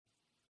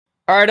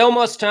All right,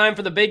 almost time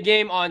for the big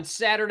game on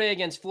Saturday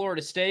against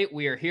Florida State.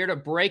 We are here to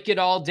break it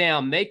all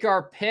down, make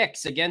our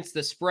picks against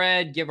the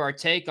spread, give our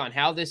take on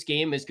how this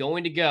game is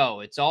going to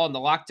go. It's all in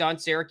the Locked On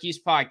Syracuse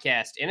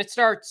podcast, and it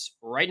starts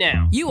right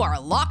now. You are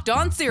Locked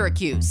On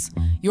Syracuse,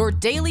 your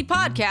daily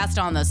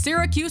podcast on the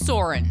Syracuse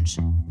Orange,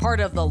 part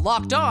of the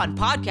Locked On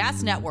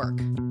Podcast Network,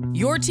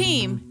 your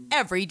team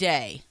every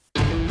day.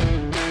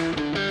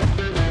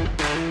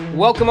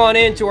 Welcome on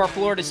into our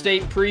Florida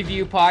State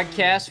preview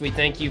podcast. We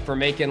thank you for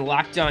making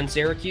Locked On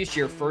Syracuse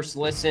your first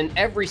listen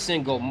every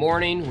single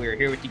morning. We're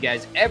here with you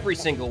guys every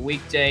single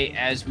weekday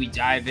as we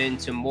dive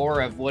into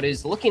more of what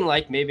is looking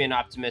like maybe an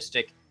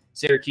optimistic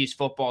Syracuse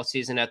football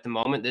season at the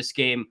moment. This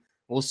game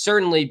will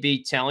certainly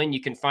be telling.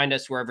 You can find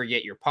us wherever you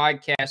get your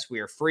podcasts. We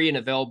are free and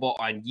available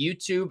on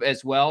YouTube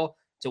as well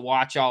to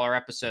watch all our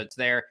episodes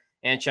there.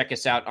 And check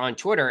us out on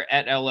Twitter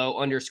at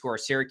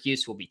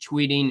LO_Syracuse. We'll be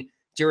tweeting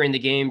during the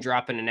game,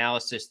 dropping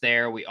analysis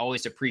there. We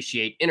always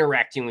appreciate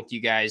interacting with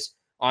you guys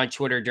on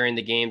Twitter during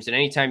the games. And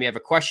anytime you have a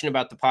question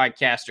about the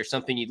podcast or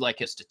something you'd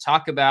like us to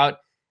talk about,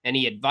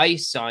 any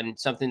advice on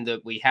something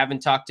that we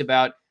haven't talked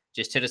about,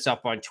 just hit us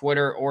up on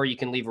Twitter, or you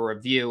can leave a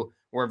review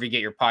wherever you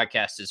get your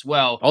podcast as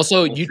well.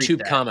 Also,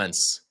 YouTube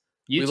comments.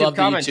 We love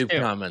the YouTube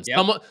comments.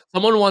 Yep.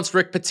 Someone wants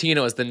Rick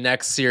Pitino as the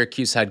next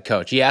Syracuse head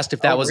coach. He asked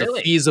if that was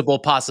a feasible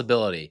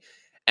possibility.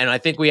 And I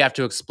think we have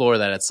to explore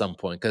that at some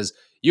point because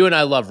you and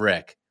I love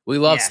Rick. We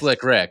love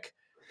Slick Rick.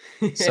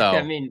 So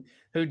I mean,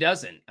 who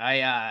doesn't?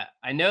 I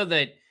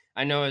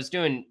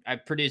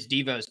produced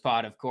Devo's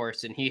pod, of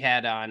course, and he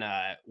had on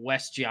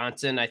Wes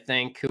Johnson, I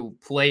think, who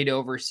played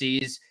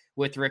overseas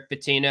with Rick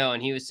Pitino,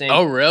 and he was saying,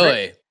 "Oh,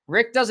 really?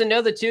 Rick doesn't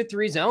know the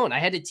 2-3 zone. I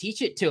had to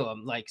teach it to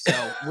him."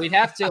 So we'd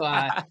have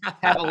to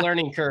have a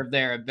learning curve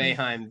there at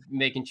Boeheim,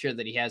 making sure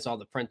that he has all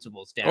the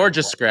principles down. Or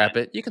just scrap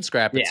it. You can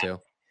scrap it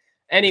too.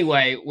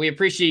 Anyway, we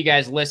appreciate you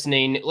guys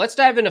listening. Let's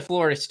dive into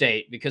Florida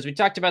State because we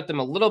talked about them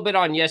a little bit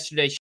on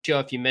yesterday's show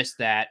if you missed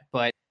that,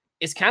 but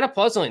it's kind of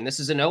puzzling. This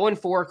is an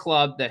 0-4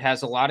 club that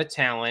has a lot of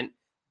talent.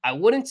 I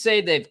wouldn't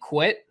say they've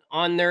quit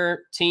on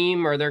their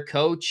team or their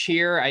coach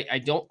here. I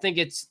don't think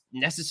it's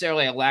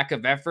necessarily a lack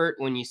of effort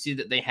when you see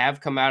that they have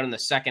come out in the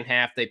second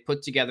half. They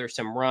put together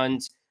some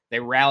runs.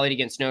 They rallied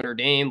against Notre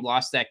Dame,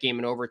 lost that game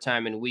in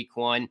overtime in week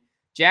 1.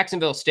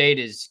 Jacksonville State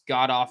is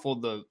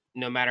god-awful.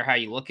 No matter how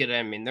you look at it,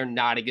 I mean, they're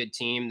not a good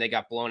team. They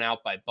got blown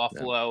out by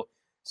Buffalo. Yeah.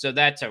 So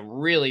that's a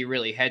really,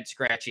 really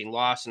head-scratching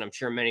loss, and I'm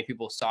sure many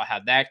people saw how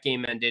that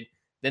game ended.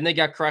 Then they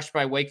got crushed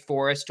by Wake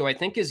Forest, who I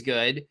think is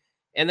good,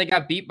 and they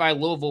got beat by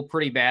Louisville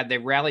pretty bad. They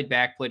rallied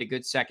back, played a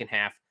good second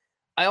half.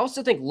 I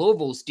also think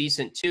Louisville's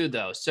decent too,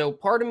 though. So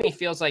part of me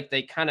feels like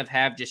they kind of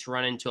have just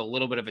run into a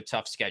little bit of a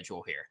tough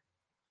schedule here.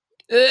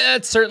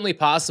 It's certainly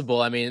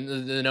possible. I mean,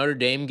 the Notre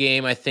Dame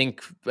game, I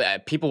think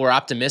people were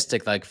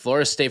optimistic, like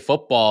Florida State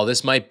football,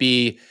 this might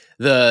be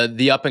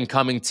the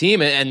up-and-coming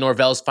team, and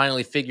Norvell's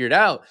finally figured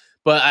out.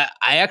 But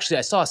I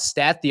saw a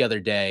stat the other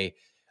day.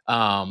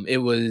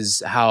 It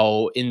was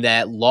how in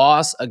that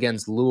loss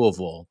against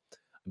Louisville,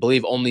 I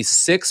believe only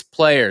 6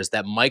 players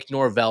that Mike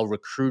Norvell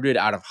recruited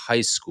out of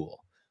high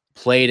school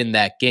played in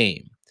that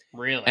game.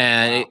 Really?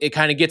 And wow. it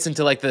kind of gets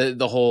into like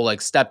the whole like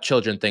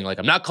stepchildren thing. Like,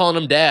 I'm not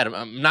calling him dad.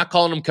 I'm not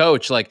calling him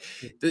coach. Like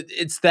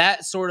it's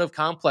that sort of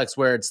complex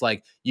where it's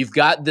like, you've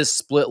got this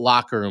split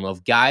locker room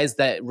of guys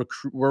that were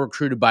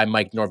recruited by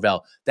Mike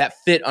Norvell that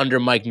fit under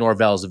Mike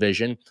Norvell's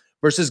vision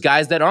versus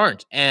guys that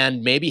aren't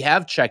and maybe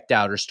have checked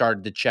out or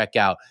started to check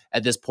out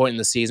at this point in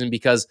the season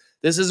because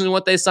this isn't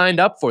what they signed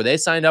up for. They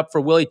signed up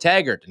for Willie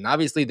Taggart. And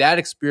obviously that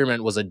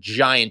experiment was a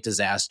giant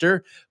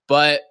disaster,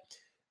 but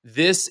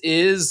this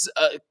is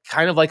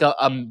kind of like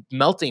a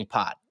melting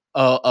pot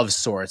of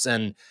sorts.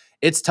 And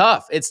it's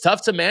tough. It's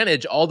tough to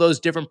manage all those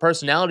different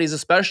personalities,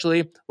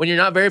 especially when you're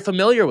not very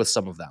familiar with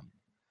some of them.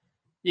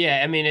 Yeah,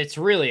 I mean, it's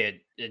really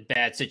a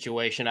bad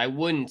situation. I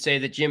wouldn't say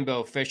that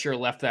Jimbo Fisher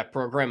left that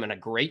program in a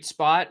great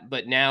spot,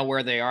 but now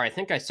where they are, I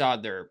think I saw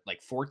they're like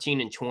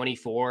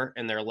 14-24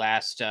 in their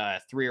last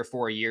 3 or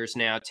 4 years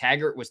now.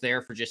 Taggart was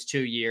there for just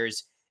 2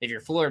 years. If you're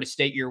Florida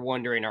State, you're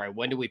wondering, all right,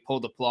 when do we pull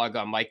the plug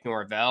on Mike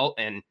Norvell?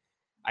 And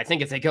I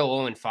think if they go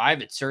 0-5,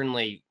 it's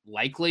certainly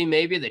likely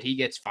maybe that he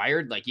gets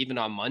fired, like even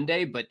on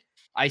Monday. But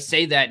I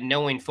say that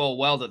knowing full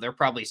well that they're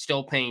probably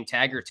still paying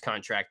Taggart's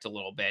contract a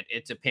little bit.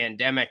 It's a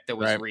pandemic that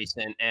was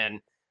recent,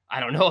 and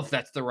I don't know if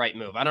that's the right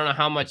move. I don't know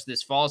how much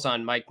this falls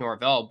on Mike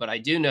Norvell, but I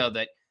do know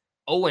that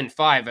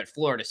 0-5 at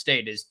Florida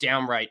State is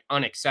downright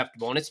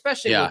unacceptable, and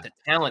especially with the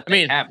talent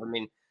they have. I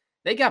mean,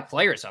 they got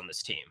players on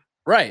this team.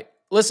 Right.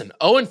 Listen,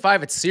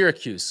 0-5 at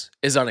Syracuse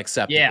is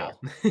unacceptable,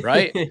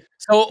 right?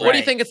 So what do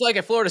you think it's like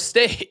at Florida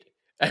State?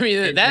 I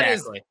mean,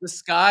 the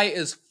sky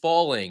is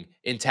falling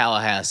in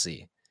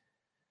Tallahassee.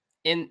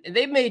 And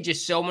they've made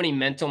just so many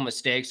mental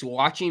mistakes.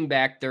 Watching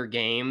back their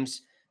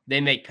games, they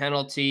make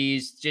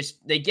penalties.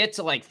 Just they get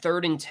to like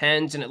 3rd and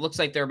 10s, and it looks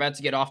like they're about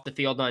to get off the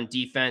field on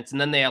defense, and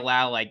then they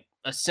allow like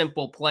a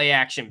simple play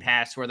action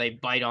pass where they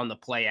bite on the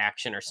play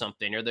action or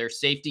something, or their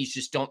safeties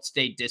just don't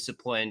stay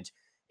disciplined.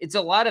 It's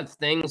a lot of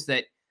things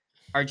that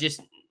are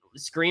just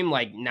scream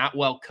like not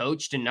well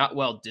coached and not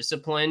well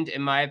disciplined,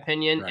 in my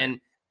opinion. Right. And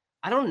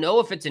I don't know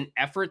if it's an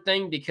effort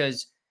thing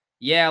because,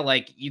 yeah,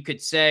 like you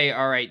could say,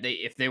 all right,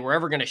 if they were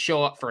ever going to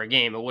show up for a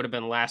game, it would have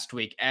been last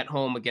week at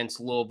home against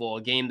Louisville,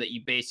 a game that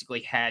you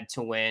basically had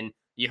to win.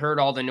 You heard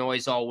all the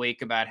noise all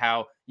week about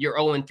how you're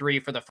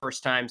 0-3 for the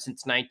first time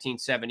since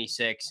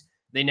 1976.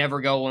 They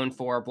never go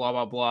 0-4, blah,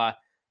 blah, blah.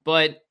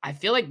 But I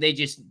feel like they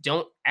just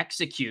don't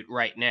execute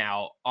right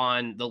now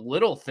on the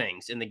little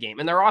things in the game.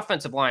 And their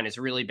offensive line is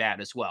really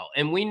bad as well.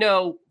 And we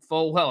know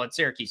full well at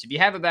Syracuse, if you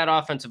have a bad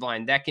offensive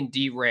line, that can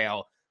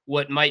derail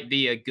what might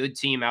be a good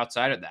team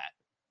outside of that.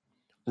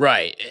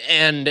 Right.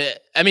 And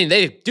I mean,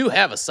 they do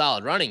have a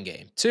solid running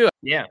game too.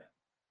 Yeah.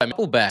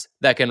 Couple backs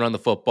that can run the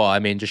football. I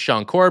mean, just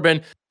Sean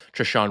Corbin,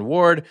 Treshaun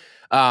Ward.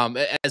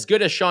 As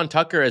good as Sean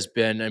Tucker has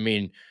been, I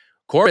mean,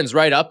 Corbin's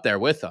right up there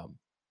with him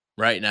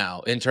right now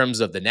in terms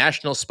of the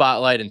national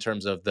spotlight, in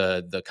terms of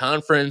the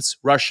conference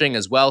rushing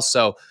as well.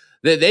 So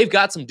they've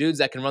got some dudes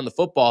that can run the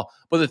football.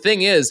 But the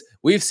thing is,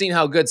 we've seen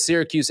how good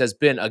Syracuse has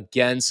been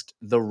against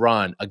the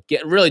run,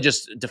 again, really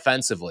just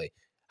defensively,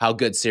 how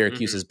good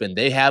Syracuse has been.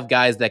 They have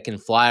guys that can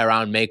fly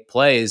around, make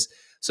plays.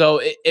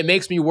 So it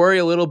makes me worry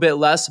a little bit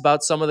less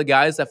about some of the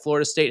guys that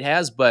Florida State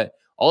has, but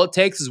all it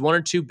takes is one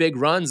or two big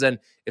runs. And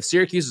if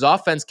Syracuse's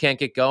offense can't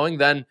get going,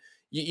 then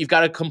you've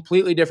got a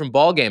completely different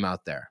ball game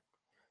out there.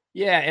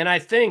 Yeah, and I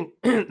think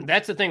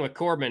that's the thing with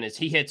Corbin is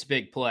he hits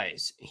big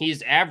plays.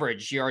 He's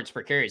average yards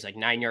per carry is like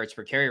 9 yards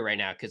per carry right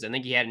now because I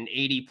think he had an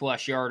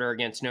 80-plus yarder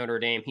against Notre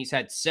Dame. He's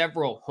had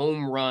several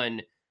home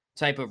run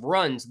type of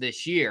runs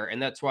this year,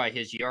 and that's why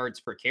his yards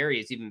per carry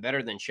is even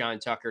better than Sean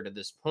Tucker to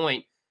this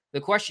point.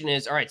 The question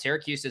is, all right,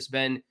 Syracuse has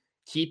been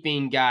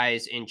keeping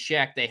guys in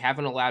check. They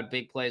haven't allowed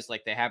big plays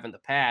like they have in the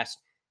past.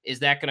 Is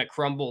that going to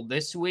crumble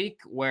this week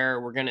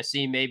where we're going to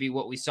see maybe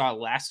what we saw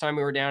last time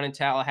we were down in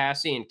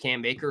Tallahassee and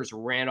Cam Akers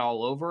ran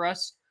all over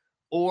us?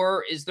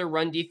 Or is the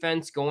run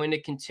defense going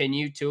to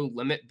continue to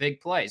limit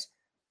big plays?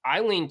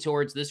 I lean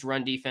towards this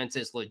run defense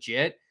is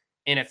legit.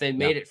 And if they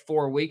made it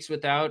 4 weeks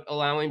without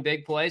allowing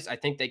big plays, I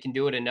think they can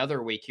do it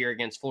another week here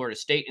against Florida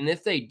State. And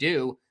if they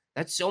do,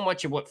 that's so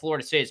much of what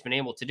Florida State has been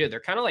able to do. They're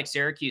kind of like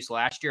Syracuse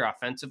last year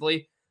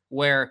offensively,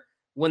 where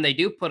when they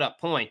do put up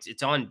points,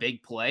 it's on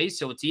big plays.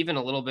 So it's even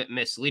a little bit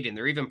misleading.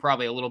 They're even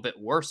probably a little bit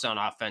worse on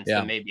offense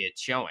than maybe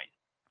it's showing.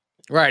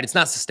 Right. It's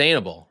not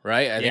sustainable,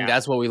 right? I think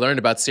that's what we learned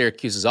about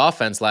Syracuse's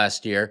offense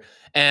last year.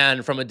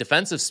 And from a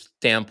defensive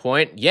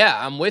standpoint,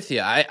 yeah, I'm with you.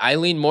 I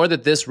lean more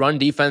that this run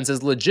defense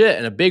is legit.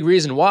 And a big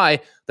reason why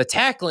the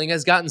tackling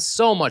has gotten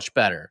so much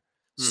better.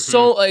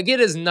 So like it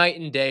is night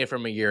and day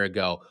from a year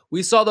ago.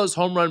 We saw those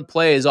home run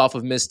plays off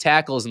of missed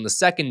tackles in the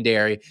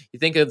secondary. You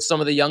think of some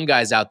of the young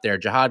guys out there,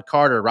 Jihad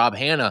Carter, Rob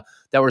Hanna,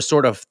 that were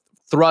sort of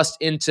thrust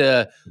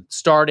into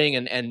starting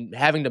and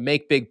having to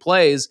make big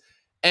plays.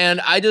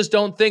 And I just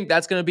don't think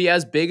that's going to be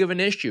as big of an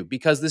issue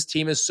because this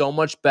team is so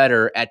much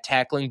better at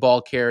tackling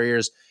ball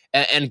carriers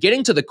and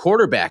getting to the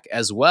quarterback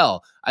as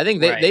well. I think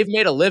they've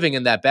made a living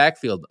in that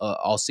backfield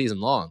all season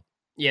long.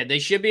 Yeah, they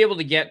should be able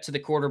to get to the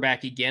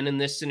quarterback again in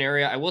this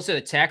scenario. I will say the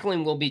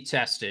tackling will be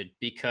tested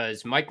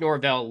because Mike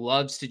Norvell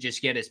loves to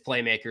just get his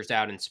playmakers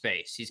out in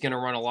space. He's going to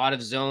run a lot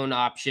of zone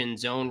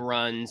options, zone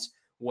runs,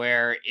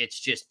 where it's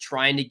just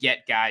trying to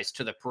get guys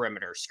to the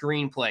perimeter.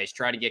 Screen plays,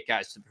 try to get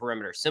guys to the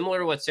perimeter, similar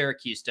to what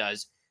Syracuse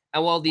does.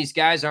 And while these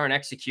guys aren't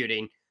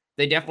executing,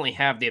 they definitely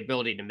have the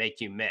ability to make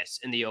you miss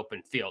in the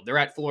open field. They're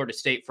at Florida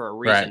State for a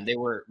reason. Right. They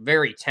were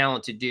very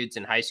talented dudes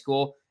in high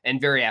school and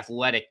very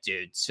athletic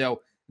dudes.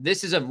 So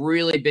this is a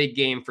really big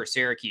game for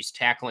Syracuse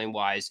tackling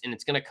wise, and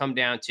it's going to come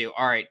down to,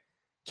 all right,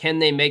 can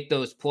they make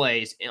those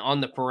plays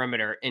on the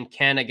perimeter? And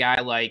can a guy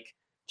like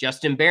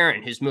Justin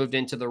Barron, who's moved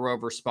into the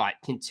rover spot,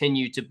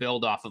 continue to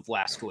build off of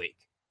last week?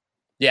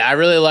 Yeah, I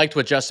really liked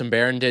what Justin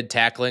Barron did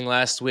tackling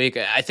last week.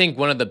 I think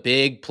one of the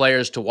big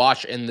players to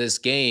watch in this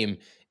game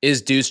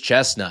is Deuce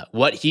Chestnut.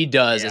 What he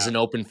does as an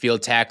open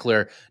field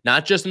tackler,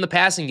 not just in the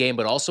passing game,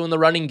 but also in the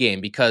running game,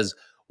 because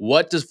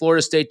what does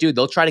Florida State do?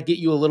 They'll try to get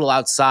you a little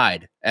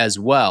outside as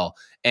well.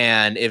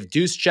 And if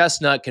Deuce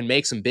Chestnut can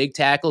make some big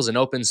tackles in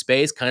open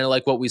space, kind of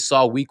like what we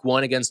saw week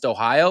 1 against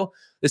Ohio,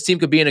 this team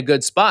could be in a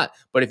good spot.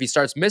 But if he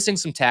starts missing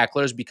some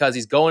tacklers because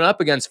he's going up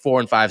against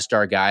 4- and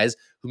 5-star guys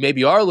who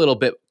maybe are a little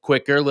bit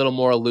quicker, a little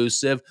more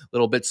elusive, a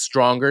little bit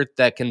stronger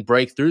that can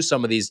break through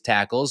some of these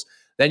tackles,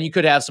 then you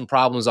could have some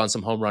problems on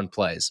some home run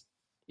plays.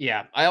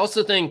 Yeah, I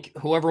also think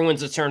whoever wins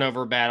the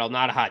turnover battle,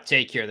 not a hot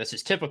take here. This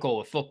is typical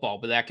with football,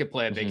 but that could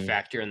play a big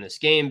factor in this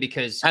game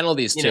because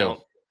penalties too.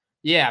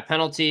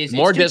 Penalties.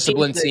 More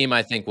disciplined team,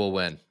 I think, will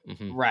win.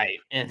 Right,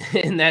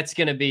 and that's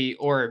going to be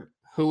or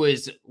who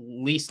is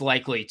least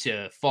likely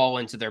to fall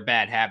into their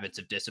bad habits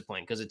of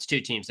discipline because it's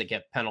two teams that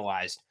get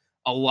penalized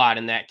a lot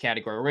in that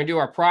category. We're going to do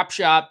our prop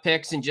shop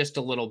picks in just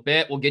a little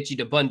bit. We'll get you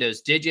to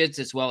Bundo's digits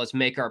as well as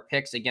make our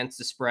picks against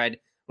the spread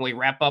when we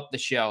wrap up the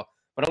show.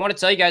 But I want to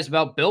tell you guys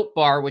about Built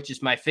Bar, which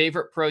is my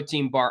favorite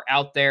protein bar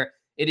out there.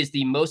 It is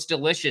the most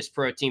delicious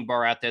protein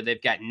bar out there.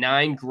 They've got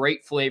 9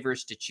 great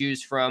flavors to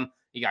choose from.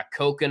 You got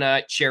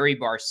coconut, cherry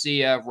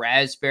barcia,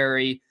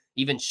 raspberry.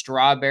 even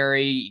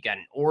strawberry. You got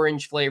an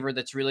orange flavor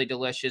that's really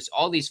delicious.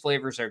 All these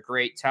flavors are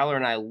great. Tyler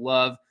and I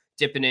love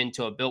dipping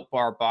into a Built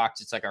Bar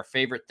box. It's like our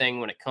favorite thing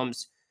when it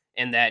comes,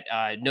 and that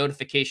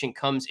notification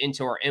comes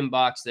into our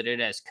inbox that it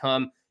has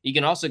come. You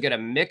can also get a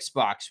mix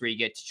box where you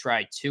get to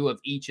try 2 of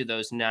each of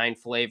those 9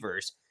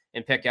 flavors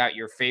and pick out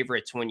your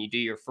favorites when you do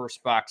your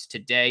first box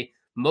today.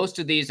 Most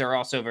of these are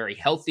also very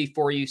healthy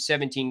for you.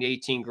 17 to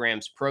 18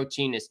 grams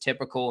protein is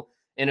typical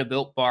in a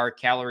Built Bar,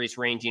 calories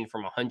ranging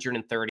from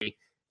 130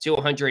 to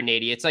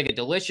 180. It's like a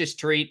delicious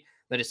treat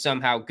that is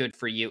somehow good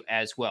for you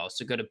as well.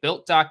 So go to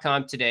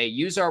built.com today.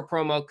 Use our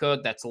promo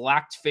code that's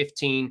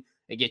locked15.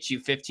 It gets you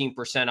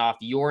 15% off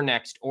your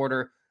next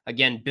order.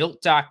 Again,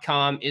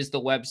 built.com is the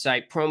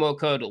website. Promo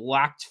code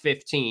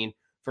locked15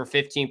 for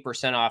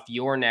 15% off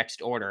your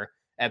next order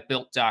at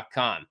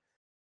built.com.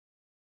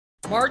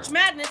 March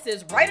Madness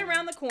is right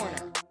around the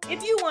corner.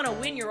 If you want to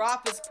win your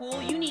office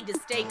pool, you need to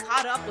stay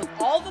caught up with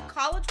all the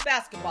college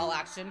basketball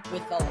action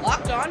with the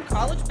Locked On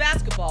College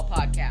Basketball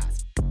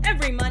Podcast.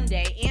 Every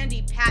Monday,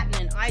 Andy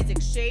Patton and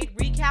Isaac Shade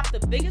recap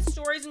the biggest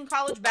stories in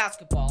college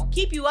basketball,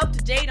 keep you up to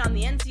date on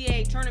the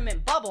NCAA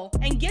tournament bubble,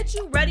 and get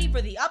you ready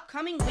for the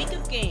upcoming week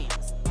of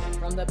games.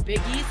 From the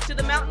Big East to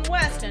the Mountain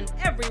West and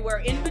everywhere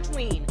in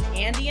between,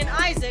 Andy and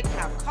Isaac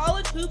have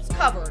college hoops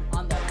covered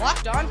on the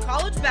Locked On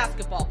College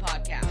Basketball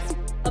Podcast.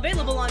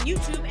 Available on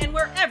YouTube and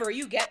wherever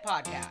you get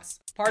podcasts.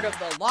 Part of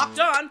the Locked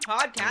On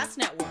Podcast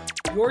Network.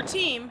 Your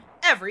team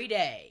every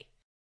day.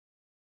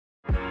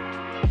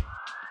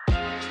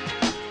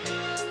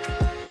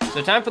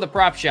 So time for the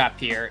prop shop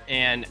here,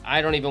 and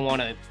I don't even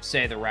want to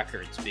say the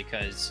records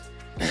because,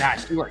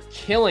 gosh, you are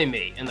killing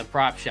me in the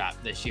prop shop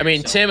this year. I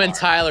mean, so Tim far. and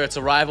Tyler, it's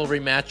a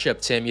rivalry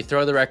matchup, Tim. You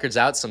throw the records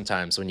out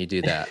sometimes when you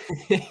do that.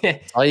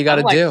 That's all you got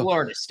to like do.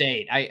 Florida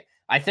State.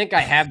 I think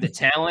I have the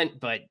talent,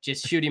 but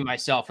just shooting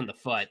myself in the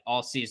foot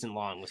all season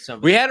long with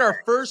some. We had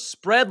our first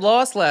spread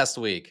loss last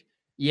week.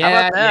 Yeah, How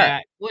about that? yeah.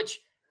 Which,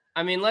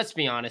 I mean, let's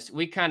be honest.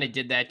 We kind of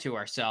did that to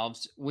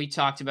ourselves. We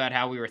talked about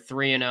how we were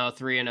 3-0,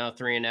 3-0,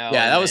 3-0. Yeah,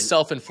 that was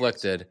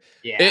self-inflicted.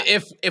 Yeah.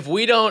 If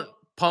we don't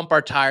pump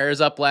our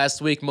tires up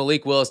last week,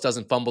 Malik Willis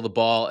doesn't fumble the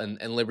ball and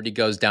Liberty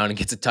goes down and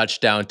gets a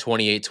touchdown,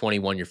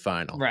 28-21 your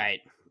final. Right.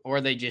 Or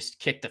they just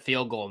kick the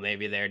field goal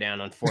maybe they're down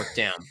on 4th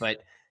down. But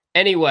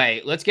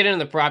anyway, let's get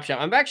into the prop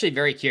shop. I'm actually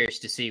very curious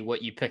to see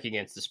what you pick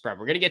against the spread.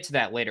 We're going to get to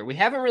that later. We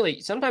haven't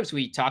really, sometimes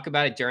we talk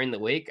about it during the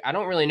week. I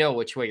don't really know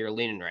which way you're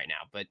leaning right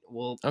now, but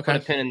we'll put a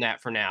pin in that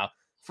for now.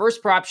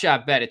 First prop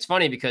shop bet. It's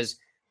funny because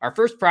our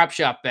first prop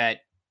shop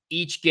bet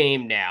each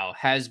game now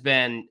has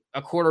been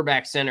a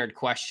quarterback centered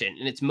question.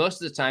 And it's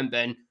most of the time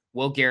been,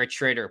 will Garrett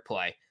Shrader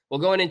play? Well,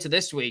 going into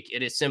this week,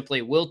 it is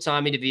simply, will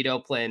Tommy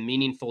DeVito play a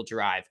meaningful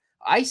drive?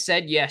 I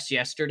said yes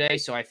yesterday,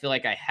 so I feel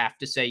like I have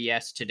to say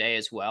yes today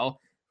as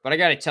well. But I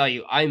got to tell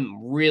you,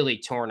 I'm really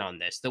torn on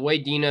this. The way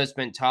Dino's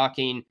been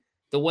talking,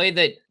 the way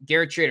that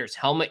Garrett Shrader's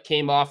helmet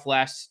came off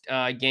last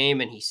game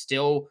and he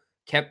still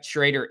kept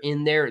Shrader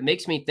in there, it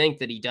makes me think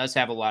that he does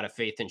have a lot of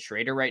faith in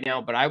Shrader right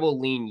now, but I will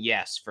lean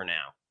yes for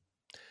now.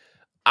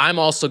 I'm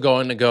also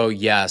going to go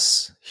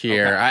yes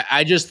here. Okay.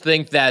 I just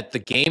think that the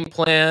game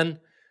plan,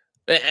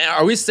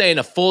 are we saying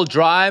a full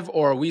drive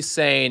or are we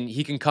saying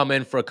he can come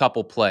in for a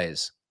couple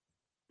plays?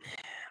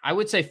 I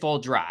would say full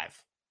drive.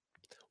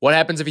 What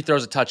happens if he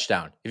throws a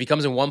touchdown? If he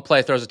comes in one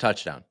play, throws a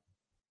touchdown?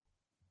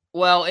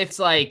 Well, it's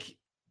like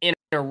in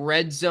a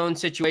red zone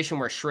situation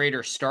where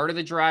Shrader started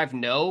the drive,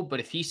 no. But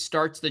if he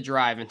starts the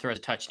drive and throws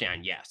a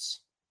touchdown, yes.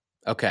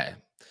 Okay.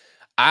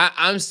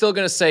 I'm still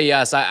going to say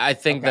yes. I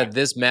think that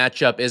this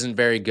matchup isn't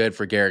very good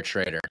for Garrett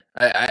Shrader.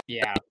 I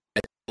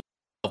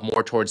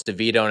more towards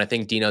DeVito, and I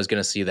think Dino's going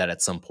to see that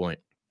at some point.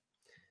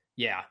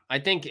 Yeah, I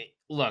think,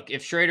 look,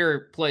 if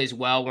Shrader plays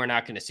well, we're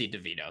not going to see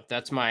DeVito.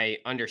 That's my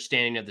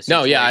understanding of the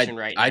situation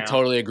right now. I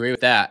totally agree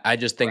with that. I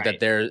just think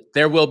that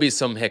there will be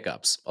some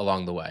hiccups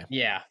along the way.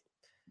 Yeah.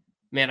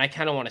 Man, I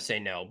kind of want to say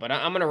no, but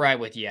I'm going to ride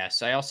with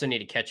yes. I also need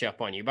to catch up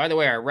on you. By the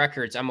way, our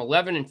records, I'm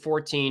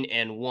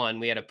 11-14-1.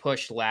 We had a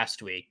push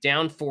last week,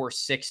 down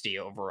 460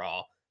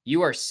 overall.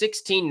 You are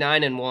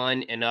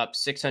 16-9-1 and up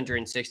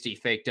 660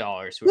 fake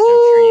dollars, which I'm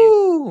sure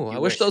you I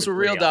wish those were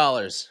real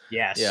dollars.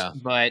 Yes, yeah.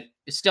 But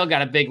still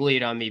got a big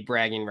lead on me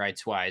bragging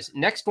rights wise.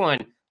 Next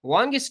one,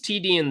 longest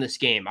TD in this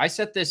game. I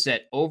set this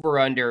at over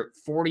under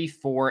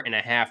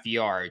 44.5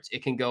 yards.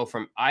 It can go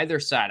from either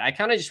side. I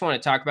kind of just want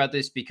to talk about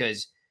this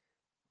because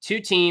two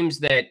teams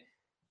that,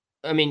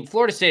 I mean,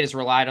 Florida State has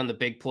relied on the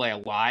big play a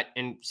lot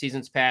in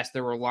seasons past.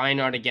 They're relying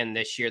on it again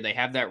this year. They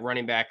have that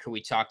running back who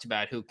we talked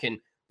about who can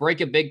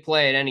break a big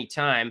play at any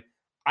time.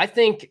 I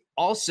think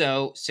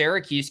also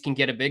Syracuse can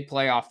get a big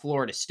play off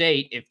Florida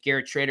State if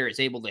Garrett Shrader is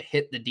able to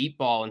hit the deep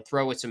ball and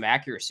throw with some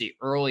accuracy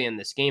early in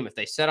this game. If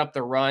they set up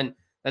the run,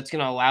 that's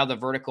going to allow the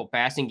vertical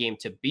passing game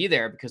to be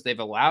there because they've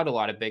allowed a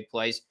lot of big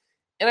plays.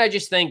 And I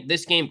just think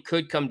this game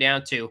could come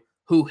down to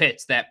who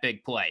hits that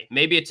big play.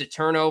 Maybe it's a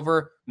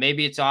turnover,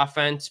 maybe it's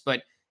offense,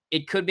 but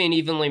it could be an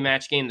evenly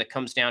matched game that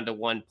comes down to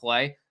one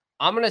play.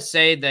 I'm going to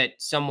say that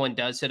someone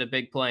does hit a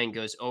big play and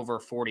goes over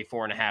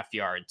 44.5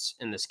 yards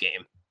in this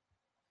game.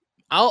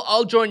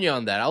 I'll join you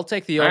on that. I'll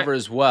take the All over right.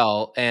 as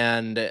well.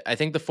 And I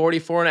think the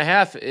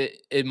 44.5,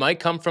 it might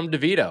come from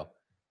DeVito.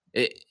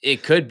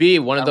 It could be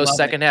one of I those love it.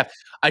 second half.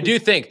 I do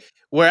think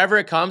wherever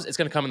it comes, it's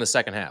going to come in the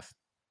second half.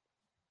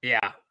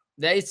 Yeah.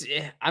 This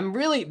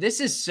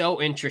is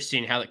so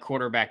interesting how the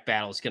quarterback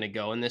battle is going to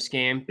go in this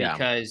game Yeah.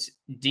 because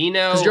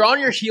Because you're Dino, on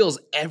your heels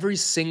every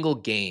single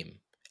game.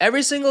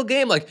 Every single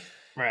game. Like,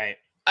 right.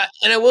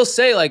 and I will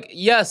say, like,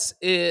 yes,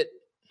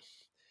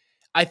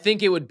 I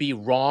think it would be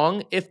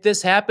wrong if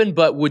this happened,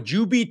 but would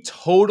you be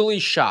totally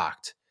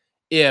shocked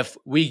if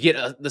we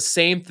get the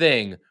same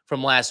thing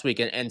from last week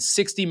and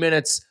 60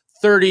 minutes,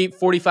 30,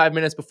 45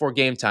 minutes before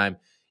game time,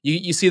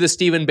 you see the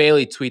Stephen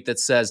Bailey tweet that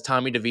says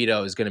Tommy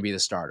DeVito is going to be the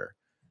starter?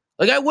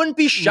 Like, I wouldn't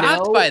be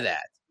shocked No, by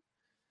that.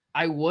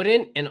 I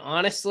wouldn't. And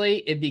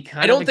honestly, it'd be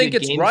kind I of don't a think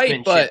good it's right,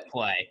 gamesmanship but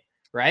play,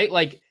 right?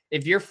 Like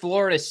if you're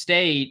Florida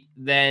State,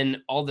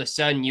 then all of a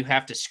sudden you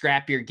have to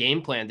scrap your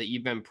game plan that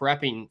you've been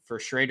prepping for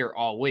Schrader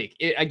all week.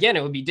 Again,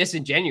 it would be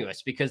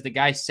disingenuous because the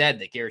guy said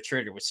that Garrett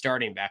Schrader was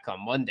starting back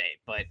on Monday,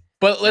 but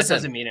that listen,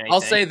 doesn't mean anything.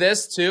 I'll say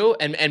this too,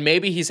 and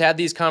maybe he's had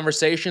these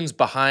conversations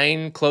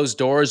behind closed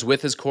doors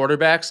with his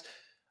quarterbacks.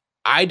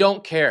 I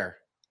don't care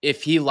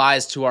if he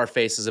lies to our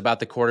faces about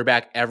the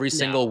quarterback every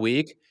single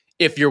week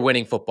if you're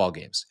winning football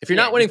games. If you're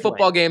not winning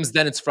football games,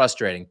 then it's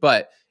frustrating.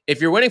 But if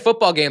you're winning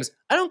football games,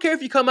 I don't care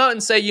if you come out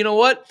and say, you know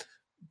what?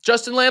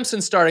 Justin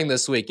Lamson's starting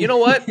this week. You know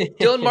what?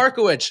 Dylan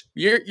Markowicz,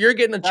 you're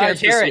getting a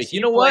chance this week. You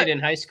know what? In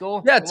high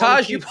school? Yeah,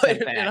 Taj, you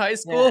played in high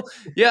school.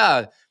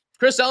 Yeah.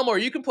 Chris Elmore,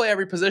 you can play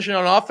every position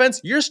on offense.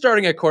 You're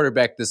starting at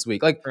quarterback this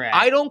week. Like, Right.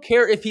 I don't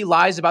care if he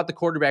lies about the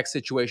quarterback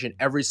situation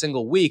every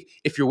single week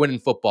if you're winning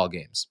football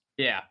games.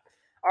 Yeah.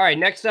 All right,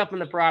 next up in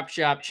the prop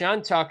shop,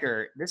 Sean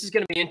Tucker. This is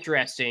going to be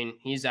interesting.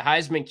 He's a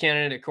Heisman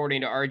candidate according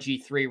to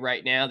RG3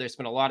 right now. There's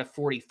been a lot of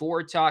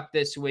 44 talk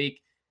this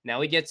week. Now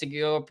he gets to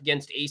go up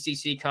against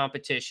ACC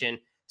competition,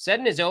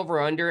 setting his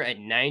over-under at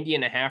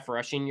 90.5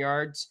 rushing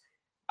yards.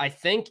 I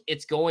think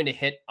it's going to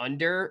hit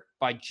under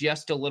by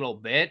just a little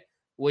bit,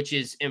 which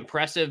is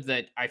impressive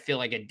that I feel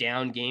like a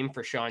down game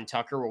for Sean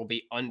Tucker will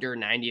be under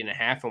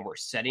 90.5, and we're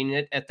setting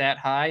it at that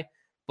high.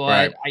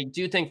 But I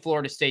do think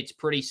Florida State's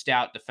pretty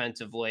stout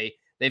defensively.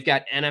 They've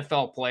got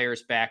NFL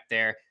players back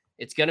there.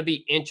 It's going to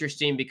be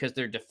interesting because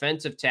their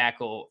defensive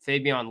tackle,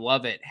 Fabian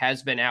Lovett,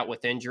 has been out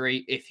with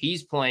injury. If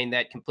he's playing,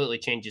 that completely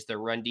changes their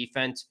run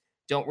defense.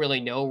 Don't really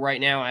know right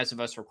now as of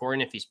us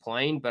recording if he's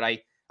playing, but I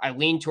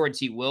lean towards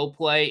he will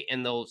play,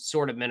 and they'll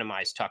sort of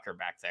minimize Tucker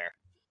back there.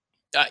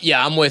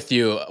 Yeah, I'm with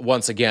you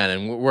once again,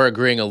 and we're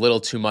agreeing a little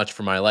too much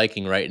for my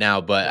liking right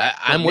now, but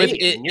I'm with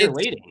it. You're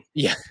leading.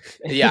 Yeah.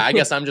 I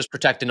guess I'm just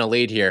protecting a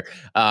lead here.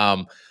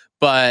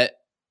 But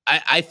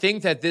I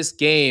think that this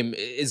game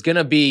is going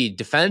to be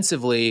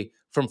defensively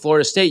from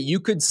Florida State. You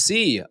could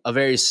see a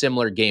very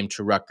similar game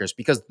to Rutgers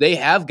because they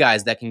have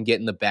guys that can get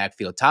in the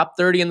backfield, top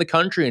 30 in the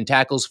country in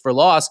tackles for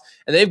loss,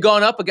 and they've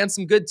gone up against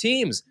some good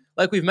teams.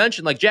 Like we've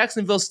mentioned, like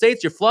Jacksonville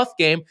State's your fluff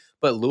game,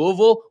 but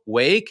Louisville,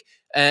 Wake,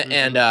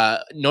 and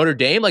Notre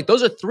Dame, like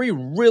those are three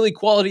really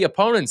quality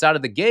opponents out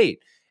of the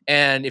gate.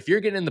 And if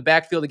you're getting in the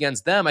backfield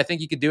against them, I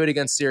think you could do it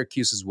against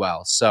Syracuse as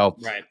well. So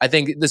I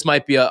think this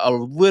might be a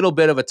little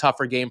bit of a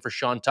tougher game for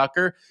Sean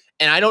Tucker.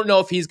 And I don't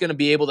know if he's going to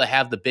be able to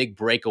have the big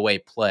breakaway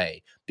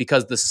play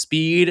because the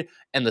speed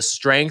and the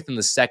strength in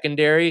the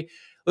secondary.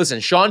 Listen,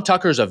 Sean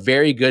Tucker's a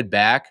very good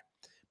back,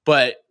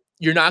 but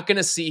you're not going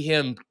to see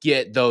him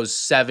get those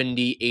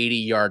 70,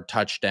 80-yard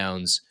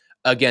touchdowns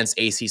against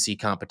ACC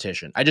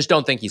competition. I just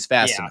don't think he's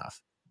fast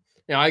enough.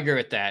 No, I agree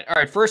with that. All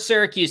right, first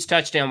Syracuse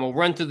touchdown. We'll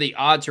run through the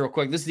odds real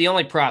quick. This is the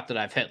only prop that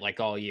I've hit like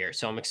all year,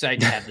 so I'm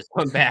excited to have this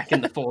one back in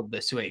the fold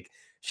this week.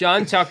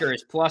 Sean Tucker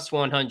is plus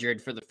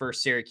 100 for the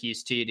first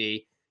Syracuse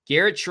TD.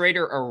 Garrett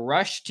Schrader, a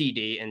rush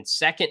TD, and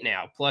second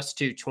now, plus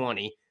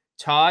 220.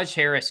 Taj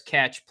Harris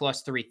catch,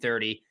 plus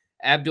 330.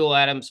 Abdul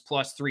Adams,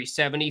 plus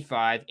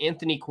 375.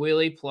 Anthony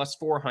Quealy, plus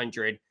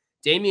 400.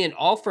 Damian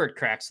Alford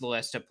cracks the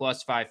list at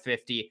plus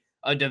 550.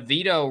 A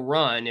DeVito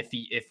run,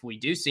 if we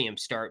do see him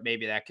start,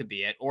 maybe that could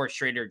be it. Or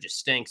Schrader just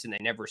stinks and they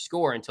never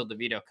score until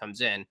DeVito comes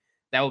in.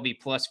 That would be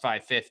plus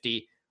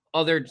 550.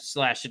 Other /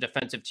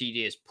 defensive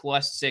TD is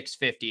plus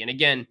 650. And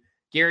again,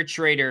 Garrett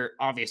Schrader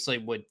obviously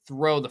would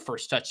throw the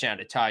first touchdown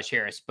to Taj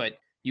Harris, but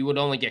you would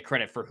only get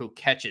credit for who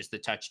catches the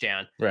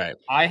touchdown. Right.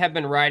 I have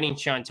been riding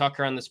Sean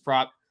Tucker on this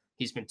prop.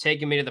 He's been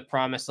taking me to the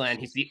promised land.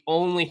 He's the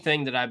only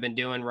thing that I've been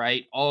doing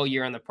right all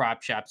year on the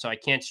prop shop, so I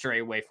can't stray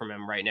away from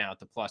him right now at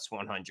the plus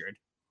 100.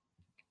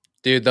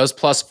 Dude, those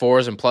plus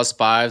 4s and plus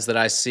 5s that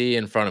I see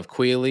in front of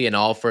Quealy and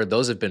Alford,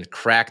 those have been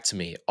cracked to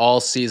me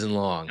all season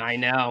long. I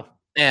know.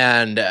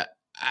 And God,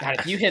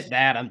 if you hit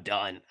that, I'm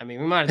done. I mean,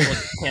 we might as well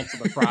just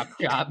cancel the prop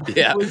shop.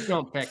 Yeah. Please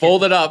don't pick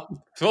Fold it up.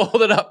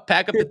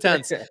 Pack up the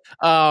tents.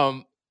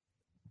 I'm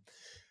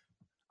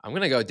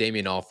going to go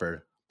Damian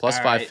Alford, plus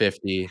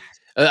 550.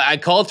 I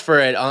called for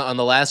it on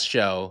the last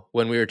show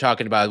when we were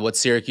talking about what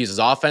Syracuse's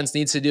offense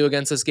needs to do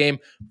against this game.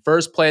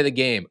 First play of the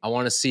game, I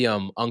want to see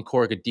him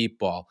uncork a deep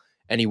ball.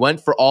 And he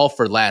went for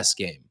Alford last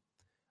game.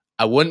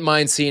 I wouldn't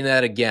mind seeing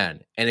that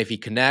again. And if he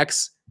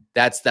connects,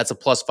 that's a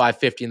plus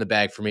 550 in the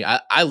bag for me.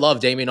 I love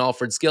Damian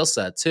Alford's skill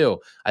set too.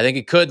 I think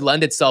it could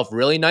lend itself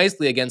really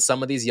nicely against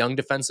some of these young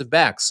defensive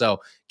backs.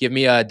 So give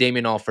me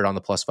Damian Alford on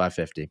the plus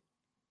 550.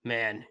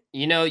 Man,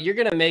 you're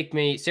going to make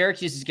me –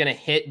 Syracuse is going to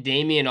hit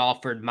Damian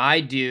Alford, my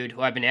dude,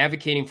 who I've been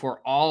advocating for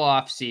all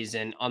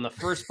offseason on the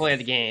first play of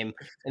the game.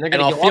 And they're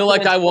going to I'll feel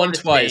like I won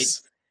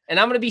twice. And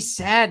I'm going to be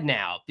sad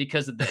now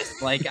because of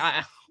this. Like,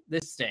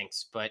 this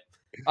stinks. But,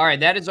 all right,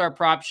 that is our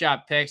prop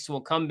shop picks.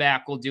 We'll come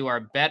back. We'll do our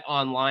bet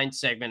online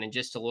segment in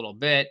just a little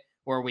bit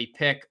where we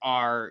pick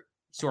our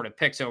sort of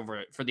picks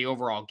over for the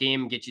overall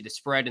game, get you the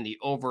spread and the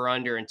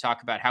over-under, and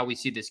talk about how we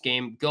see this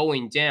game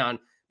going down.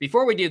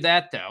 Before we do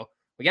that, though,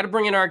 we got to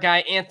bring in our guy,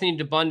 Anthony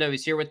Dabbundo.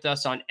 He's here with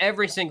us on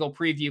every single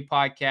preview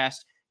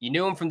podcast. You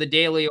knew him from the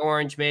Daily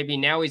Orange, maybe.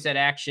 Now he's at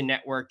Action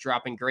Network,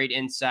 dropping great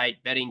insight,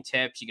 betting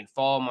tips. You can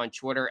follow him on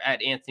Twitter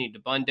at Anthony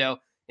Dabbundo.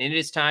 And it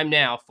is time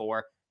now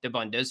for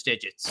Dabbundo's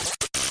Digits.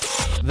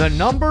 The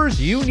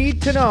numbers you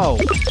need to know.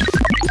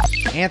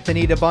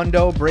 Anthony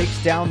Dabbundo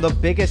breaks down the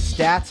biggest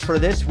stats for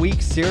this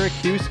week's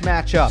Syracuse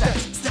matchup.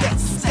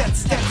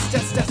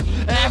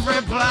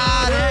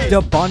 Everybody!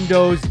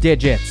 Dabbundo's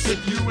Digits.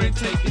 If you ain't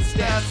taking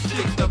stats,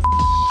 kick the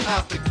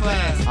out the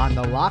class. On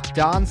the Locked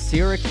On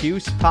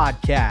Syracuse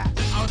podcast.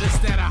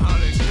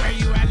 Where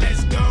you at?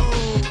 Let's go.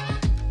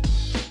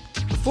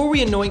 Before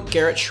we anoint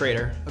Garrett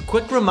Schrader, a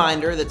quick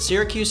reminder that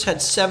Syracuse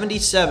had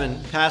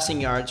 77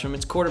 passing yards from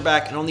its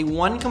quarterback and only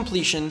one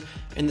completion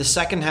in the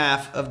second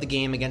half of the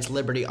game against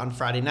Liberty on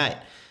Friday night.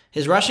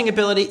 His rushing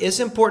ability is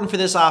important for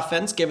this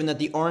offense, given that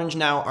the Orange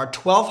now are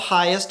 12th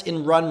highest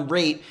in run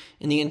rate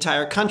in the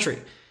entire country.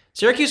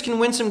 Syracuse can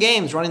win some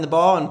games running the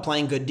ball and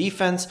playing good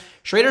defense.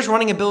 Schrader's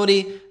running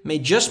ability may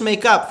just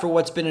make up for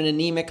what's been an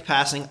anemic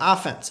passing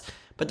offense.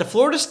 But the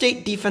Florida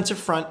State defensive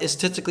front is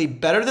statistically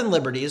better than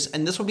Liberty's,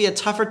 and this will be a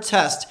tougher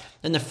test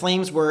than the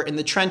Flames were in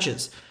the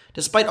trenches.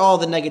 Despite all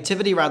the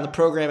negativity around the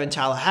program in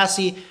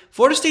Tallahassee,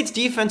 Florida State's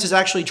defense is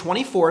actually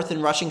 24th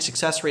in rushing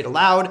success rate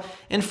allowed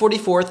and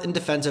 44th in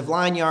defensive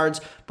line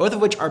yards, both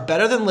of which are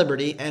better than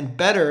Liberty and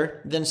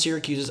better than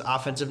Syracuse's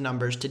offensive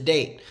numbers to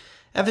date.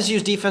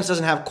 FSU's defense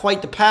doesn't have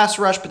quite the pass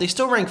rush, but they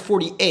still rank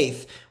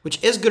 48th,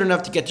 which is good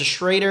enough to get to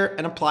Schrader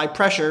and apply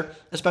pressure,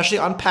 especially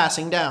on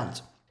passing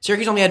downs.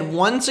 Syracuse only had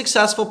one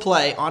successful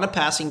play on a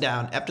passing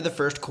down after the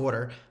first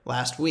quarter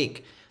last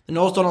week. The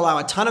Noles don't allow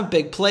a ton of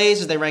big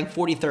plays as they rank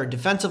 43rd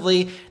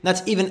defensively, and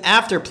that's even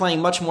after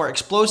playing much more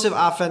explosive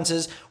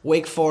offenses,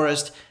 Wake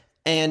Forest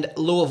and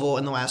Louisville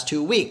in the last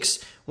 2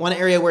 weeks. One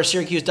area where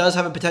Syracuse does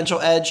have a potential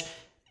edge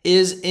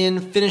is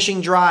in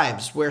finishing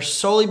drives, where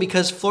solely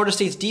because Florida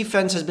State's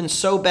defense has been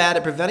so bad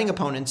at preventing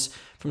opponents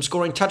from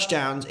scoring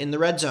touchdowns in the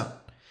red zone.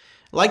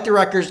 Like the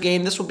Rutgers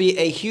game, this will be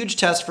a huge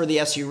test for the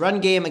SU run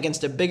game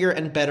against a bigger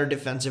and better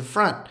defensive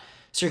front.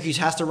 Syracuse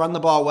has to run the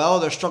ball well, or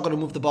they'll struggle to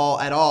move the ball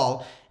at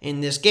all in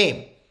this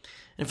game.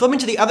 And flipping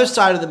to the other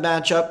side of the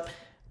matchup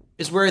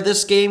is where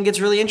this game gets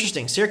really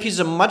interesting. Syracuse is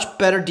a much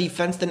better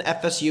defense than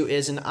FSU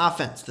is in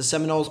offense. The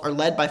Seminoles are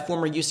led by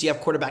former UCF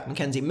quarterback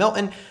Mackenzie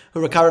Milton, who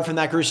recovered from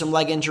that gruesome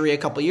leg injury a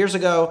couple years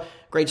ago.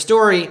 Great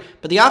story,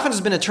 but the offense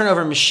has been a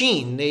turnover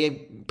machine. A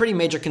pretty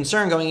major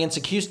concern going against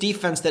a Cuse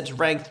defense that's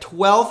ranked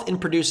 12th in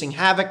producing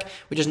havoc,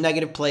 which is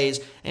negative plays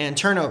and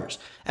turnovers.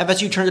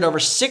 FSU turned it over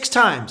 6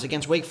 times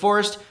against Wake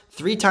Forest,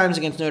 3 times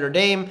against Notre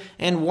Dame,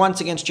 and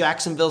once against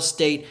Jacksonville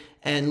State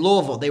and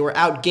Louisville. They were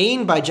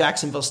outgained by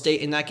Jacksonville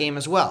State in that game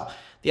as well.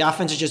 The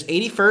offense is just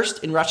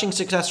 81st in rushing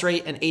success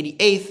rate and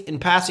 88th in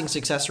passing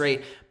success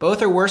rate.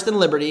 Both are worse than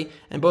Liberty,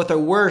 and both are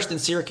worse than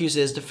Syracuse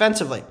is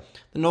defensively.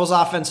 The Noles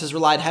offense has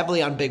relied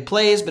heavily on big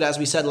plays, but as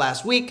we said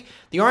last week,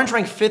 the Orange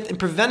rank 5th in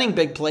preventing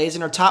big plays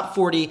and are top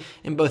 40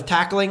 in both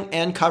tackling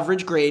and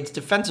coverage grades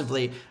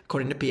defensively,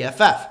 according to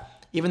PFF.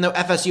 Even though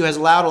FSU has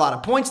allowed a lot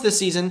of points this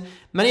season,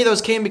 many of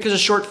those came because of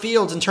short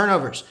fields and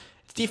turnovers.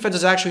 Its defense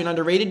is actually an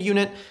underrated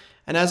unit,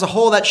 and as a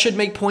whole, that should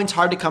make points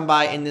hard to come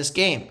by in this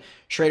game.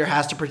 Schrader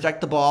has to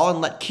protect the ball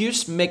and let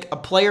Cuse make a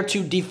play or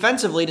two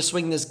defensively to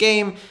swing this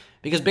game,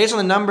 because based on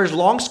the numbers,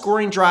 long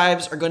scoring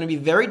drives are going to be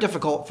very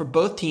difficult for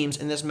both teams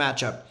in this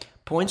matchup.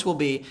 Points will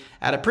be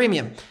at a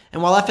premium.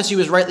 And while FSU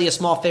is rightly a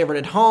small favorite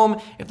at home,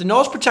 if the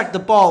Noles protect the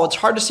ball, it's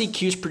hard to see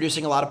Cuse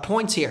producing a lot of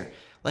points here.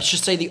 Let's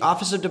just say the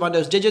Office of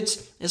Dabbundo's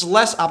Digits is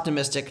less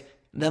optimistic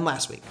than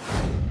last week.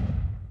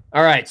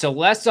 All right, so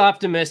less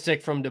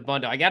optimistic from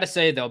Dabbundo. I got to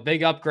say, though,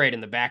 big upgrade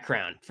in the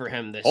background for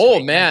him this week.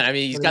 Oh, man. I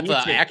mean, he's got the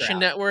Action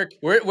Network.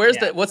 Where's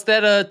that? What's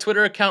that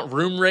Twitter account?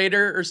 Room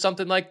Raider or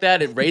something like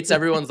that? It rates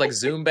everyone's like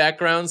Zoom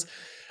backgrounds.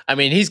 I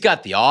mean, he's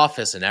got The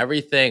Office and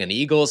everything, an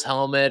Eagles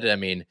helmet. I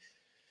mean,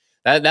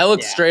 that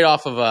looks straight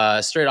off of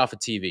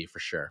TV for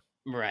sure.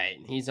 Right.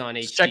 He's on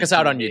HGTV. Check us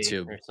out on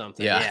YouTube or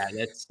something. Yeah,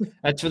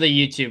 that's for the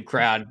YouTube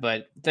crowd.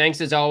 But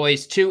thanks as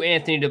always to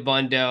Anthony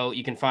Dabbundo.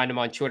 You can find him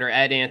on Twitter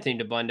at Anthony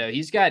Dabbundo.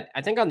 He's got,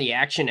 I think on the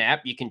Action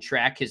app, you can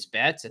track his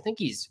bets. I think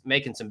he's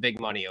making some big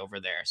money over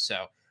there.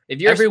 So if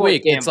you're every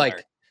week, gambler,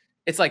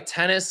 it's like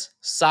tennis,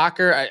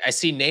 soccer. I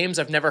see names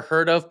I've never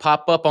heard of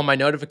pop up on my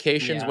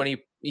notifications when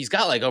he he's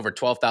got like over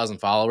 12,000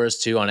 followers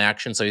too on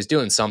Action. So he's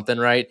doing something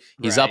right.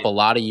 He's up a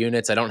lot of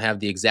units. I don't have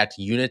the exact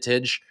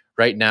unitage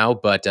right now,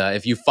 but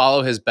if you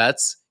follow his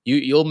bets,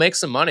 you'll make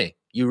some money.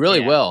 You really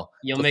will.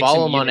 You'll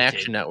follow him on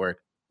Action Network.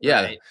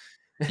 Yeah. Right.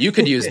 You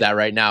could use that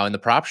right now in the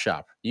prop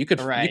shop. You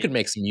could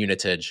make some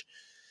unitage.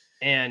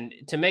 And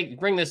to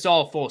bring this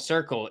all full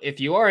circle, if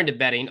you are into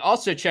betting,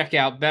 also check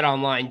out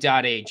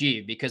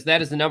betonline.ag, because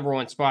that is the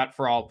 #1 spot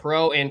for all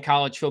pro and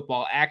college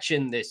football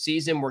action this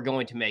season. We're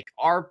going to make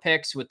our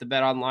picks with the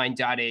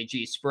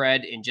betonline.ag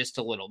spread in just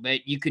a little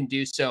bit. You can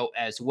do so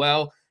as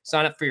well.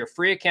 Sign up for your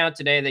free account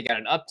today. They got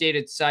an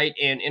updated site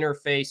and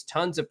interface,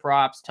 tons of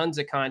props, tons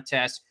of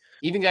contests.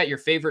 Even got your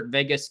favorite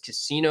Vegas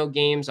casino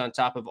games on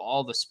top of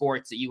all the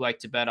sports that you like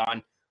to bet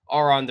on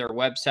are on their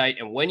website.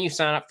 And when you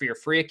sign up for your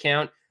free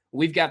account,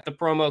 we've got the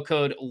promo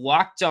code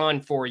Locked On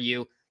for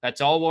you.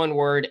 That's all one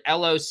word,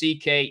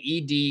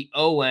 LOCKEDON.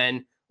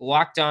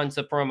 Locked On's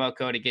the promo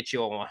code to get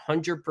you a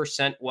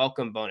 100%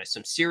 welcome bonus.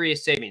 Some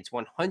serious savings,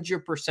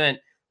 100%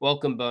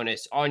 welcome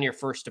bonus on your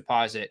first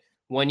deposit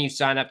when you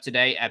sign up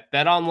today at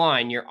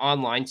BetOnline, your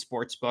online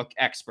sportsbook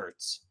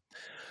experts.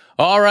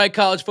 All right,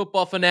 college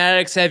football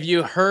fanatics, have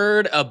you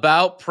heard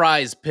about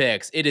Prize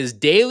Picks? It is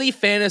daily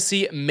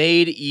fantasy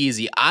made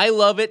easy. I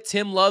love it.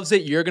 Tim loves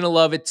it. You're going to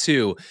love it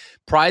too.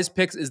 Prize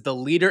Picks is the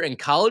leader in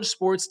college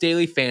sports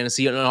daily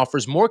fantasy and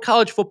offers more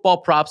college football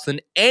props than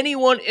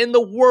anyone in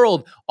the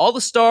world. All the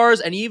stars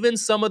and even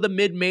some of the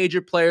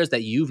mid-major players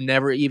that you've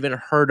never even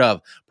heard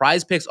of.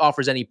 Prize Picks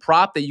offers any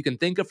prop that you can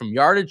think of, from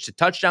yardage to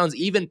touchdowns,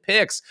 even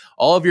picks.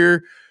 All of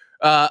you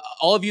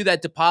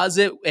that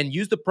deposit and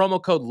use the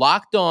promo code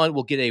Locked On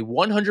will get a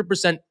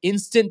 100%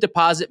 instant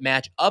deposit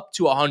match up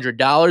to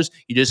 $100.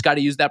 You just got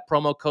to use that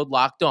promo code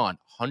Locked On.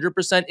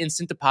 100%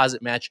 instant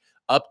deposit match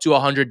up to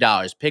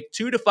 $100. Pick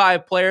 2 to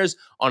 5 players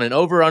on an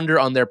over-under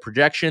on their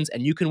projections,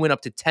 and you can win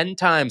up to 10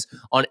 times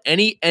on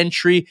any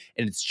entry,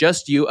 and it's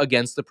just you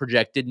against the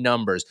projected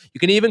numbers.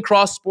 You can even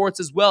cross sports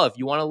as well if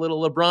you want a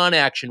little LeBron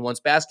action once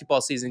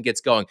basketball season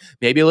gets going.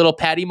 Maybe a little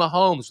Patty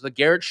Mahomes with a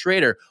Garrett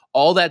Schrader.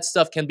 All that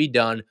stuff can be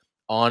done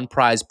on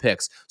Prize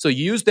Picks. So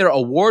use their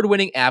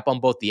award-winning app on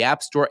both the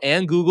App Store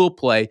and Google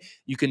Play.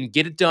 You can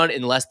get it done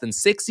in less than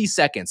 60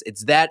 seconds.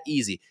 It's that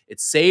easy.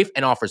 It's safe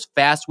and offers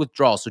fast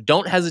withdrawals. So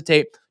don't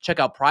hesitate. Check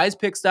out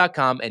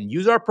prizepicks.com and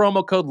use our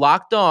promo code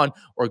Locked On,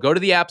 or go to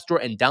the App Store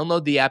and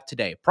download the app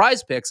today.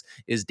 Prize Picks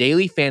is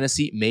daily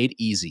fantasy made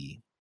easy.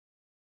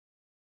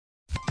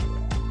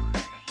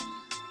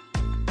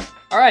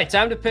 All right,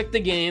 time to pick the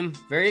game.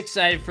 Very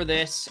excited for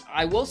this.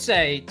 I will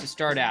say, to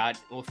start out,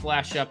 we'll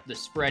flash up the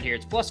spread here.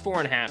 It's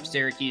 +4.5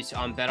 Syracuse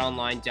on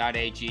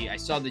betonline.ag. I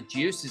saw the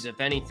juices,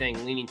 if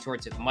anything, leaning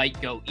towards it might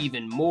go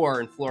even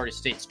more in Florida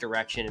State's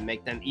direction and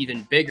make them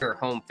even bigger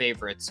home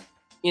favorites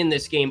in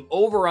this game.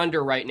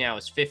 Over-under right now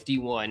is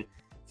 51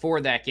 for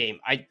that game.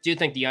 I do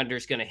think the under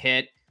is going to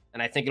hit,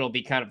 and I think it'll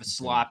be kind of a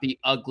sloppy,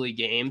 ugly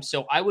game.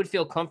 So I would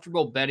feel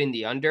comfortable betting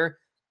the under.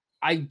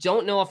 I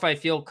don't know if I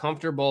feel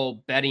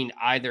comfortable betting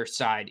either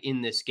side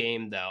in this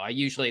game, though. I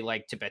usually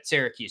like to bet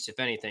Syracuse, if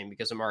anything,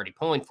 because I'm already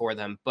pulling for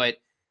them. But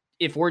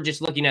if we're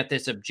just looking at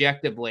this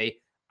objectively,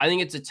 I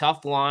think it's a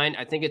tough line.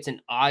 I think it's an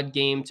odd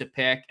game to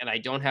pick, and I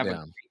don't have a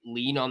great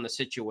lean on the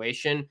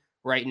situation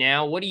right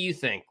now. What do you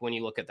think when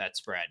you look at that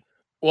spread?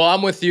 Well,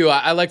 I'm with you.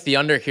 I like the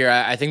under here.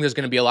 I think there's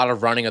going to be a lot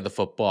of running of the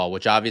football,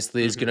 which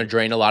obviously is going to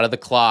drain a lot of the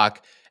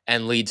clock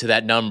and lead to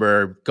that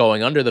number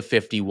going under the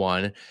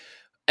 51.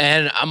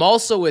 And I'm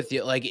also with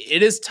you. Like,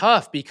 it is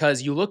tough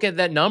because you look at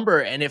that number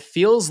and it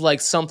feels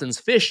like something's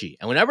fishy.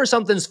 And whenever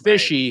something's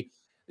fishy,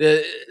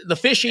 the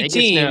fishy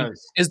team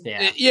is,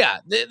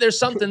 there's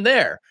something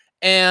there.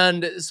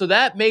 And so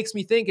that makes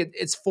me think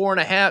it's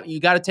 4.5.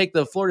 You got to take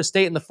the Florida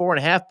State in the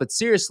 4.5. But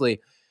seriously,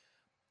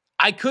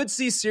 I could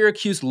see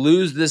Syracuse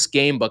lose this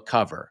game but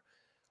cover.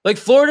 Like,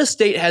 Florida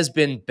State has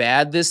been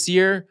bad this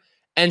year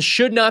and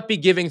should not be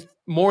giving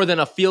more than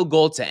a field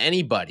goal to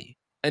anybody.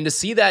 And to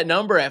see that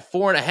number at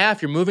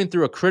 4.5, you're moving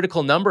through a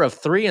critical number of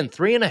 3 and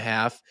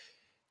 3.5.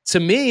 To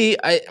me,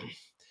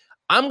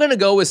 I'm going to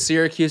go with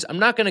Syracuse. I'm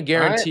not going to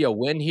guarantee a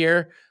win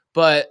here,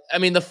 but I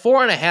mean, the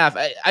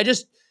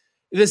 4.5,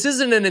 this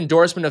isn't an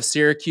endorsement of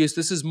Syracuse.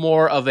 This is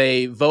more of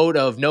a vote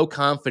of no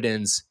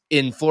confidence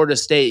in Florida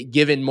State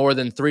giving more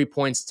than 3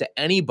 points to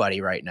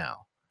anybody right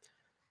now.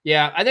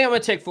 Yeah, I think I'm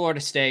going to take Florida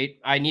State.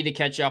 I need to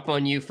catch up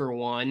on you for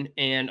one.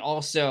 And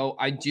also,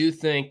 I do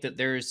think that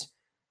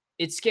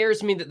it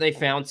scares me that they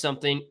found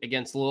something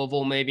against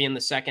Louisville maybe in the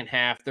second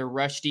half. Their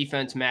rush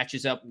defense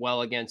matches up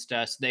well against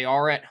us. They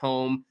are at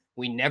home.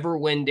 We never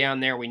win down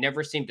there. We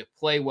never seem to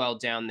play well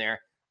down there.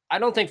 I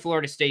don't think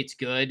Florida State's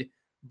good,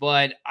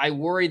 but I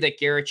worry that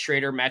Garrett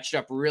Schrader matched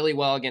up really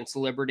well against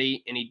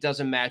Liberty, and he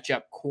doesn't match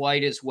up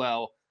quite as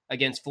well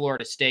against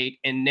Florida State.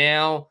 And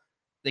now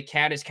the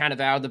cat is kind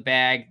of out of the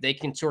bag. They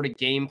can sort of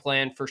game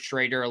plan for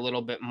Schrader a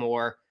little bit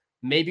more.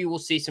 Maybe we'll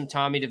see some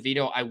Tommy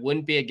DeVito. I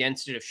wouldn't be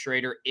against it if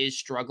Schrader is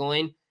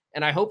struggling.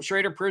 And I hope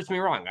Schrader proves me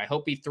wrong. I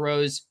hope he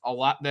throws a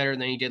lot better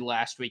than he did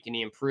last week and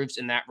he improves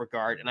in that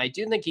regard. And I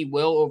do think he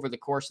will over the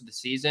course of the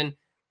season.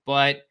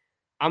 But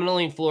I'm going to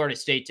lean Florida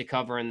State to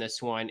cover in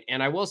this one.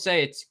 And I will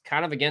say it's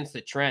kind of against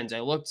the trends.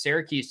 I looked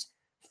Syracuse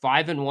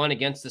 5-1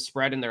 against the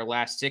spread in their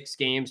last 6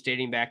 games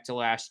dating back to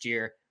last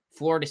year.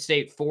 Florida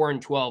State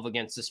 4-12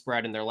 against the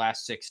spread in their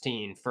last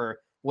 16 for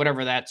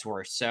whatever that's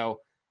worth. So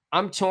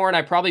I'm torn.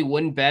 I probably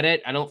wouldn't bet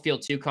it. I don't feel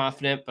too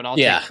confident, but I'll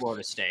take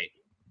Florida State.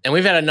 And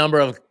we've had a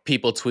number of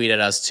people tweet at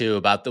us too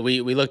about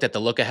we looked at the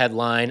look ahead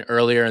line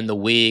earlier in the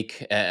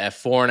week at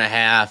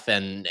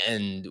 4.5,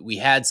 and we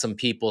had some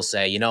people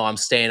say, I'm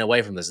staying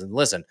away from this. And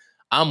listen,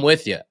 I'm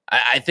with you.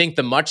 I think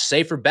the much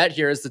safer bet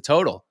here is the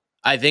total.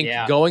 I think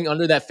going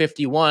under that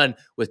 51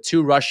 with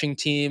 2 rushing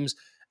teams,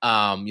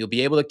 you'll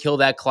be able to kill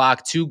that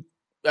clock. You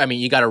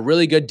got a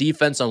really good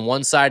defense on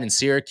one side in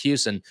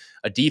Syracuse, and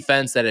a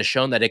defense that has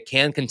shown that it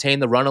can contain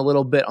the run a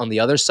little bit on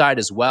the other side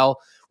as well,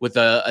 with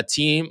a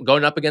team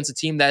going up against a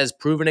team that has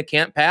proven it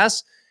can't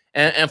pass.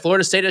 And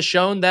Florida State has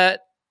shown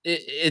that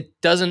it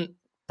doesn't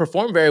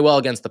perform very well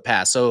against the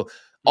pass. So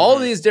all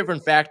of these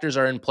different factors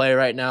are in play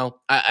right now.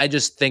 I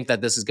just think that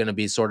this is going to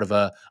be sort of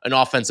an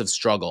offensive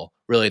struggle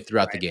really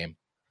throughout the game.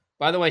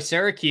 By the way,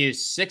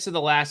 Syracuse, 6 of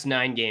the last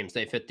 9 games,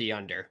 they've hit the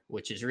under,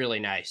 which is really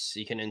nice.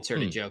 You can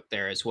insert a joke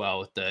there as well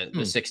with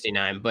the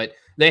 69. But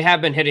they have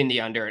been hitting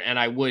the under, and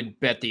I would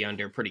bet the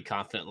under pretty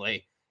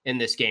confidently in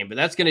this game. But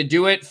that's going to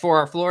do it for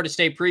our Florida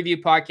State preview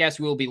podcast.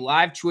 We will be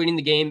live tweeting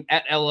the game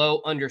at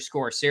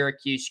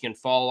LO_Syracuse. You can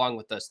follow along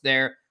with us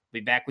there.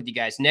 We'll be back with you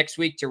guys next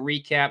week to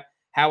recap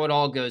how it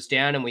all goes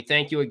down. And we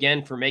thank you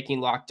again for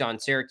making Locked On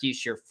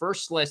Syracuse your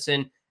first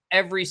listen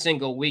every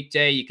single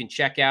weekday. You can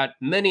check out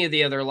many of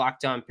the other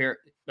Locked On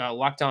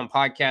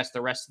podcasts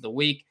the rest of the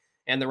week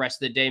and the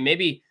rest of the day.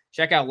 Maybe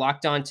check out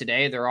Locked On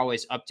Today. They're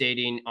always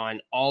updating on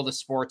all the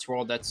sports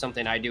world. That's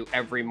something I do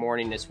every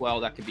morning as well.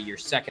 That could be your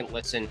second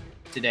listen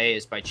today,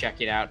 is by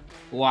checking out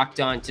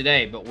Locked On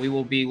Today. But we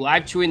will be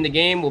live tweeting the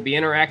game. We'll be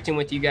interacting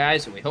with you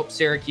guys, and we hope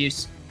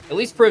Syracuse at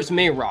least proves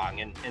me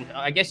wrong. And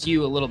I guess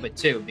you a little bit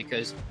too,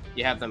 because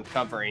you have them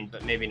covering,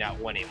 but maybe not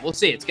winning. We'll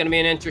see. It's going to be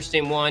an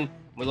interesting one.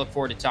 We look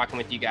forward to talking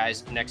with you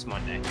guys next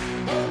Monday.